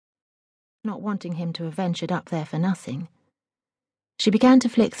not wanting him to have ventured up there for nothing. She began to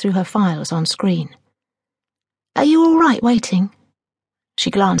flick through her files on screen. "Are you all right waiting?" She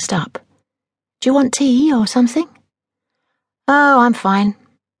glanced up. "Do you want tea or something?" "Oh, I'm fine."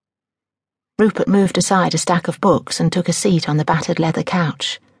 Rupert moved aside a stack of books and took a seat on the battered leather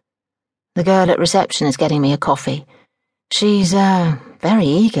couch. "The girl at reception is getting me a coffee. She's, very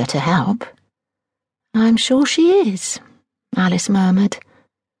eager to help." "I'm sure she is," Alice murmured.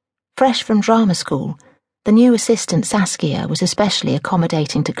 Fresh from drama school, the new assistant Saskia was especially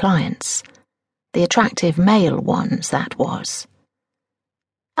accommodating to clients. The attractive male ones, that was.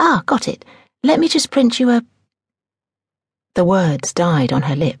 "Ah, got it. Let me just print you a—" The words died on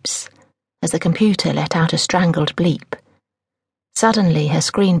her lips as the computer let out a strangled bleep. Suddenly her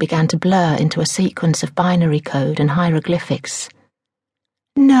screen began to blur into a sequence of binary code and hieroglyphics.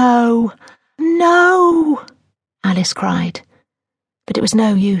 "No! No!" Alice cried. But it was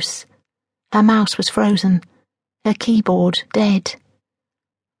no use. Her mouse was frozen, her keyboard dead.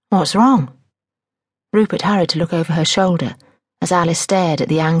 "What's wrong?" Rupert hurried to look over her shoulder as Alice stared at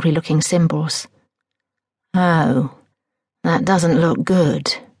the angry-looking symbols. "Oh, that doesn't look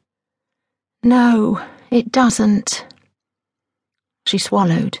good." "No, it doesn't." She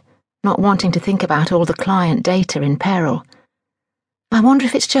swallowed, not wanting to think about all the client data in peril. "I wonder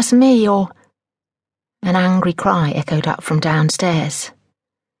if it's just me or—" An angry cry echoed up from downstairs.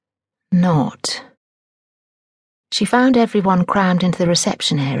 "Not." She found everyone crammed into the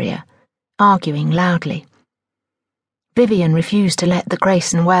reception area, arguing loudly. Vivian refused to let the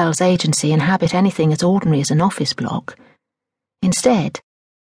Grayson Wells agency inhabit anything as ordinary as an office block. Instead,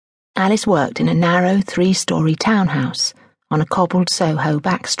 Alice worked in a narrow 3-story townhouse on a cobbled Soho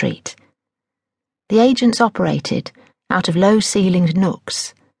backstreet. The agents operated out of low-ceilinged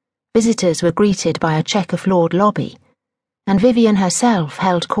nooks. Visitors were greeted by a checker-floored lobby, and Vivian herself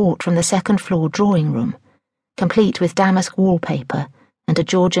held court from the second-floor drawing room, complete with damask wallpaper and a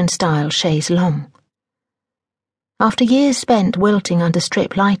Georgian-style chaise longue. After years spent wilting under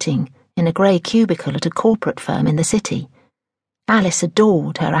strip lighting in a grey cubicle at a corporate firm in the city, Alice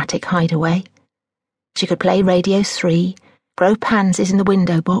adored her attic hideaway. She could play Radio 3, grow pansies in the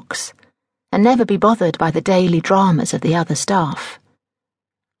window box, and never be bothered by the daily dramas of the other staff.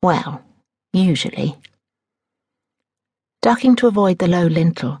 Well, usually. Ducking to avoid the low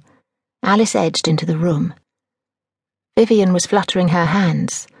lintel, Alice edged into the room. Vivian was fluttering her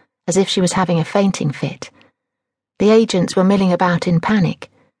hands, as if she was having a fainting fit. The agents were milling about in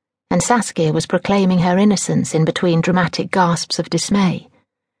panic, and Saskia was proclaiming her innocence in between dramatic gasps of dismay.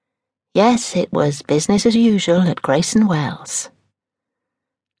 Yes, it was business as usual at Grayson Wells.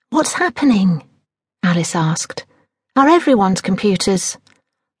 "What's happening?" Alice asked. "Are everyone's computers—"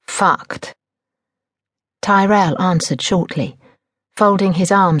 "Fucked," Tyrell answered shortly, folding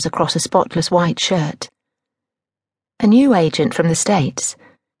his arms across a spotless white shirt. A new agent from the States,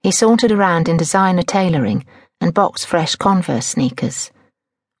 he sauntered around in designer tailoring and box-fresh Converse sneakers,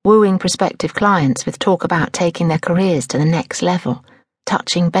 wooing prospective clients with talk about taking their careers to the next level,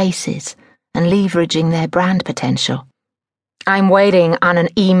 touching bases, and leveraging their brand potential. "I'm waiting on an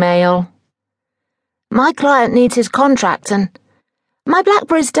email." "My client needs his contract and—" "My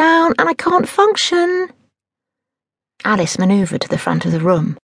BlackBerry's down and I can't function." Alice manoeuvred to the front of the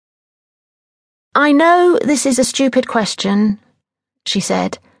room. "I know this is a stupid question," she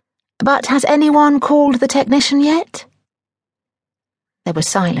said, "but has anyone called the technician yet?" There was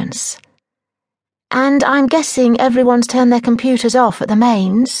silence. "And I'm guessing everyone's turned their computers off at the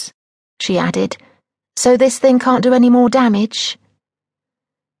mains," she added, "so this thing can't do any more damage."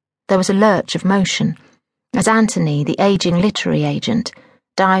 There was a lurch of motion as Anthony, the aging literary agent,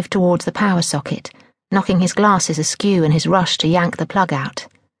 dived towards the power socket, knocking his glasses askew in his rush to yank the plug out.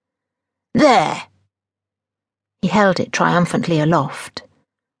 "There!" He held it triumphantly aloft,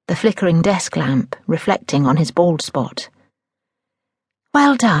 the flickering desk lamp reflecting on his bald spot.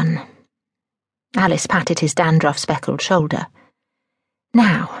 "Well done." Alice patted his dandruff-speckled shoulder.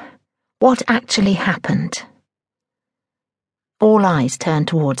 "Now, what actually happened?" All eyes turned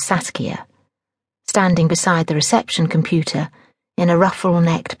towards Saskia, standing beside the reception computer in a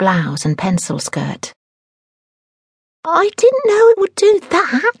ruffle-necked blouse and pencil skirt. "I didn't know it would do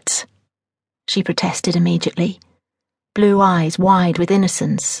that," she protested immediately, blue eyes wide with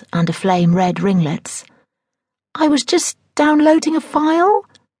innocence under flame-red ringlets. "I was just downloading a file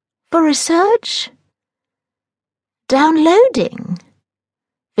for research." "Downloading?"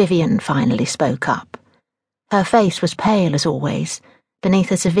 Vivian finally spoke up. Her face was pale as always,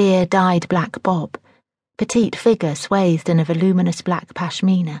 beneath a severe dyed black bob, petite figure swathed in a voluminous black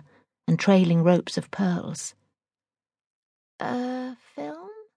pashmina and trailing ropes of pearls. Phil?